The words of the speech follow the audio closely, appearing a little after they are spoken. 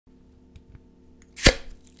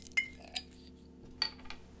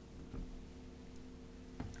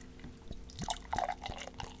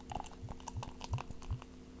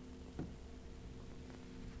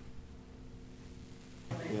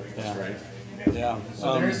Yeah.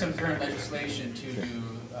 So there is some current legislation to do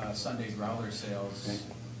Sunday growler sales.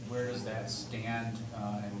 Where does that stand,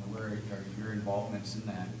 and where are your involvements in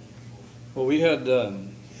that? Well, we had,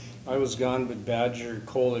 I was gone, but Badger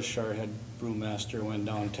Kolish, our head brewmaster, went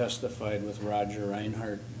down and testified with Roger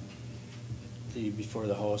Reinhardt before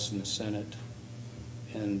the House and the Senate.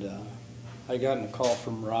 And I got a call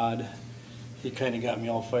from Rod. He kind of got me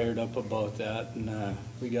all fired up about that, and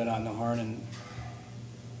we got on the horn and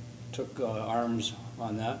took arms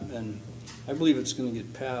on that, and I believe it's going to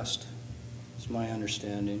get passed. It's my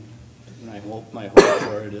understanding, and my hope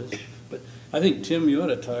for it is. But I think, Tim, you ought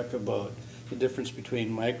to talk about the difference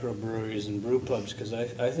between microbreweries and brewpubs, because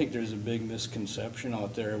I think there's a big misconception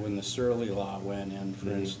out there when the Surly Law went in,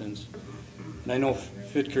 for instance. And I know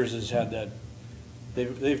Fitger's has had that.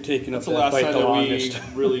 They've taken up that fight the longest.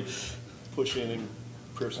 We really push in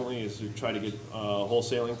personally is to try to get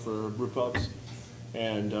wholesaling for brewpubs.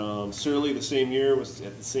 And Surly the same year was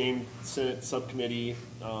at the same Senate subcommittee,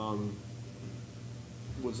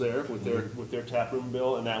 was there with their taproom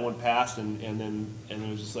bill, and that one passed, and there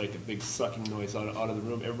was just like a big sucking noise out of the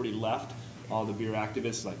room. Everybody left. All the beer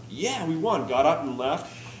activists like, yeah, we won. Got up and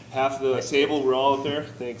left. Half the table were all out there.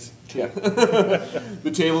 Thanks. Yeah.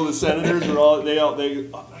 The table of the senators were all I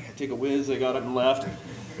gotta take a whiz. They got up and left.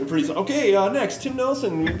 And pretty soon, okay, next, Tim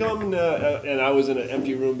Nelson, you come, and I was in an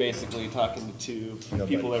empty room basically talking to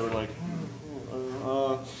people that were like,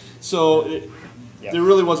 there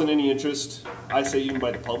really wasn't any interest, I say even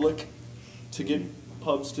by the public, to get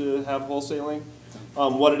pubs to have wholesaling.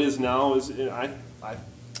 What it is now is,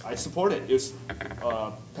 I support it. It's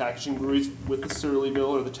packaging breweries with the Surly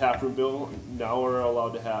bill or the taproom bill now are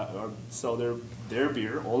allowed to sell their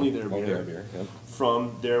beer, only their beer, yep,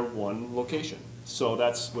 from their one location. So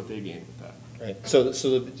that's what they gain with that. right. So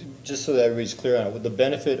just so that everybody's clear on it, the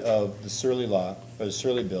benefit of the Surly Law or the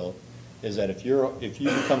Surly bill is that if you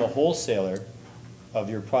become a wholesaler of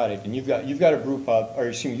your product and you've got a brew pub, or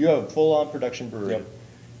you have a full-on production brewery, Yep.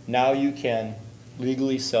 now you can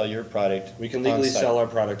legally sell your product. We can legally on-site. sell our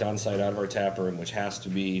product on site out of our tap room, which has to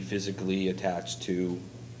be physically attached to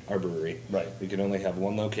our brewery. Right. We can only have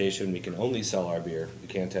one location. We can only sell our beer. We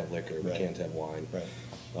can't have liquor. We Right. can't have wine. Right.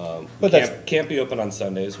 But But can't be open on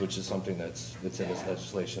Sundays, which is something that's in this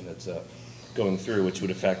legislation that's going through, which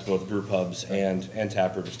would affect both brew pubs and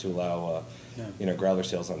tap rooms to allow growler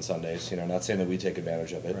sales on Sundays. Not saying that we take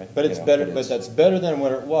advantage of it. Right. But it's better. But that's better than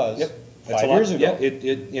what it was. Yep. 5 years ago.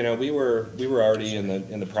 Yeah, we were already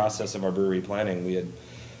in the process of our brewery planning.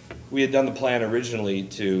 We had done the plan originally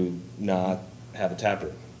to not have a tap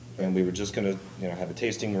room, and we were just going to have a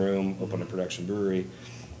tasting room, open a production brewery,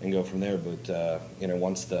 and go from there. But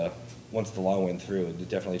once the law went through, it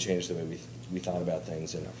definitely changed the way we thought about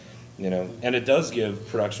things, and it does give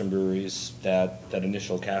production breweries that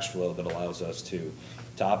initial cash flow that allows us to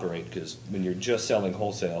operate, because when you're just selling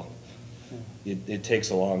wholesale, it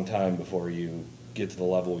takes a long time before you get to the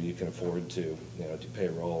level you can afford to do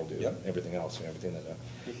payroll, do everything else, everything that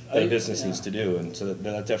a business needs to do, and so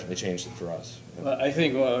that definitely changed it for us. Well, I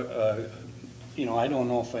think, I don't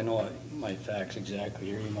know if I know my facts exactly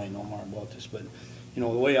here. You might know more about this, but the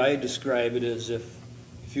way I describe it is if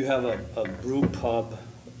you have a brew pub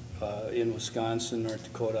in Wisconsin, North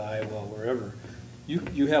Dakota, Iowa, wherever,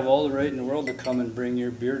 you have all the right in the world to come and bring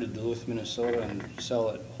your beer to Duluth, Minnesota, and sell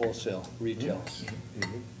it wholesale, retail.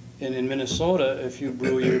 Mm-hmm. And in Minnesota, if you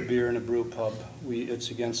brew your beer in a brew pub,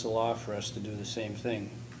 it's against the law for us to do the same thing.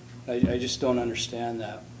 I just don't understand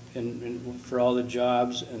that. And for all the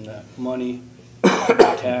jobs and the money,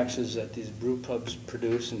 the taxes that these brew pubs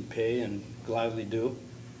produce and pay and gladly do,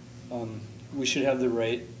 we should have the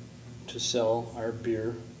right to sell our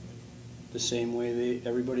beer the same way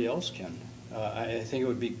everybody else can. I think it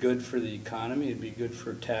would be good for the economy. It'd be good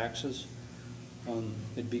for taxes.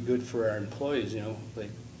 It'd be good for our employees.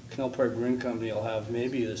 Like Canal Park Brewing Company will have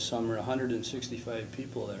maybe this summer 165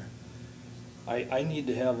 people there. I need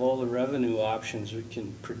to have all the revenue options we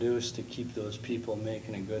can produce to keep those people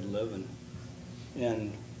making a good living.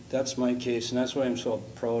 And that's my case, and that's why I'm so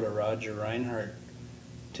proud of Roger Reinhardt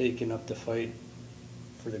taking up the fight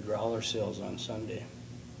for the growler sales on Sunday.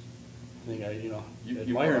 I think I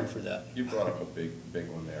admire him for that. You brought up a big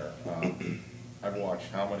one there. I've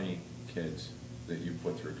watched how many kids that you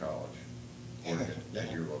put through college work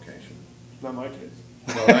at your location. Not my kids.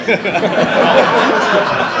 No,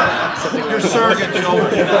 your surrogate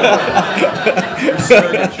children. Your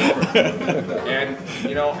surrogate children.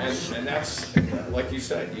 And that's, like you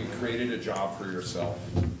said, you created a job for yourself.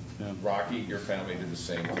 Yeah. Rocky, your family did the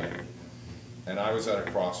same thing. And I was at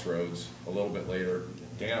a crossroads a little bit later,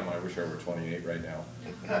 damn, I wish I were 28 right now.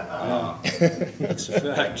 That's a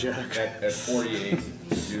fact, Jack. At 48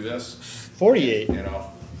 to do this, 48, you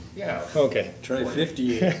know, yeah. okay. Try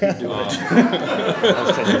 58 and do it. That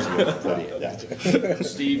was 10 years ago, 48.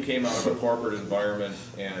 Steve came out of a corporate environment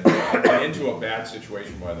and into a bad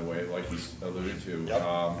situation, by the way, like he's alluded to.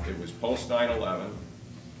 It was post 9/11,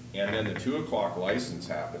 and then the 2 o'clock license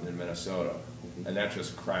happened in Minnesota, and that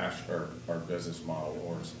just crashed our business model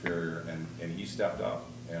or Superior, and he stepped up,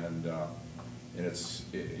 and it's,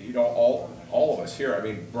 you know, all of us here, I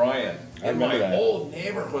mean, Bryon, in my whole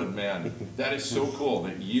neighborhood, man, that is so cool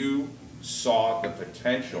that you saw the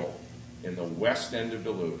potential in the west end of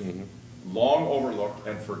Duluth, long overlooked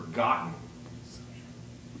and forgotten,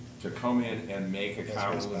 to come in and make a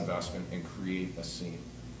capital investment and create a scene.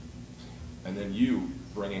 And then you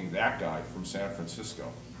bringing that guy from San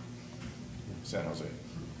Francisco, San Jose,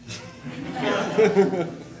 here,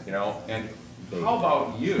 you know, and how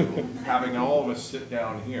about you having all of us sit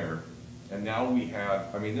down here, and now we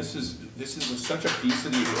have, I mean, this is such a piece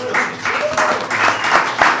of the equation.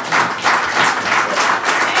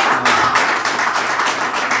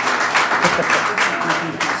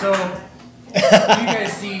 So, do you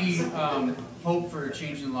guys see hope for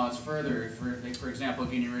changing the laws further? For example,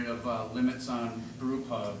 getting rid of limits on brew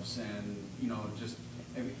pubs, and you know, just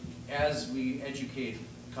as we educate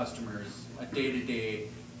customers, a day-to-day,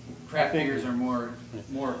 craft beers are more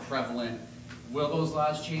prevalent. Will those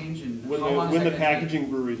laws change? And When how long is the that gonna packaging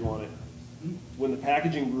breweries want it, when the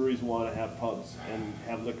packaging breweries want to have pubs and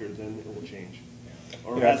have liquor, then it will change.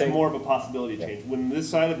 Or Yeah, I that's think- more of a possibility to change. When this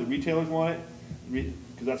side of the retailers want it,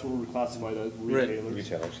 because that's what we're classified as, Right. retailers.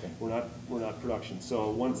 Retailers, yeah. We're not production.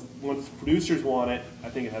 So once producers want it, I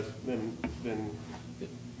think it has been,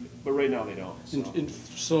 but right now they don't. So.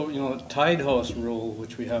 So, you know, Tide House rule,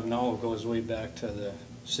 which we have now, goes way back to the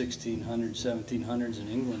 1600s, 1700s in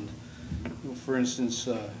England. For instance,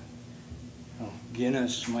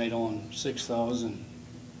 Guinness might own 6,000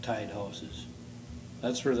 Tide Houses.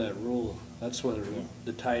 That's where that rule, that's what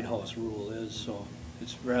the Tide House rule is, so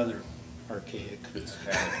it's rather archaic. It's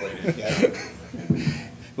antiquated.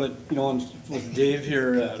 But, you know, with Dave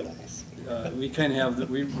here, we kind of have,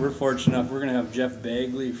 we're fortunate enough, we're gonna have Jeff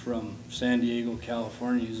Bagley from San Diego,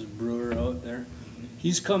 California. He's a brewer out there.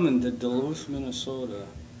 He's coming to Duluth, Minnesota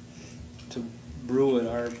to brew at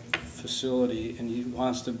our facility, and he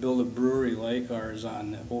wants to build a brewery like ours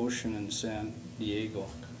on the ocean in San Diego.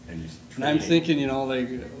 And I'm thinking, you know, like,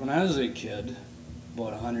 when I was a kid,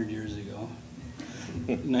 about 100 years ago,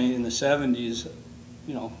 in the 70s,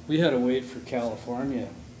 you know, we had to wait for California,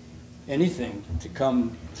 anything, to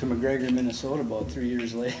come to McGregor, Minnesota about 3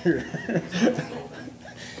 years later.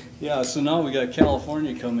 Yeah, so now we got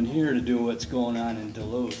California coming here to do what's going on in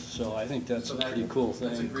Duluth, so I think that's a pretty cool thing.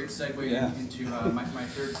 That's a great segue Yeah. into my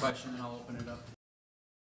third question, and I'll open it up.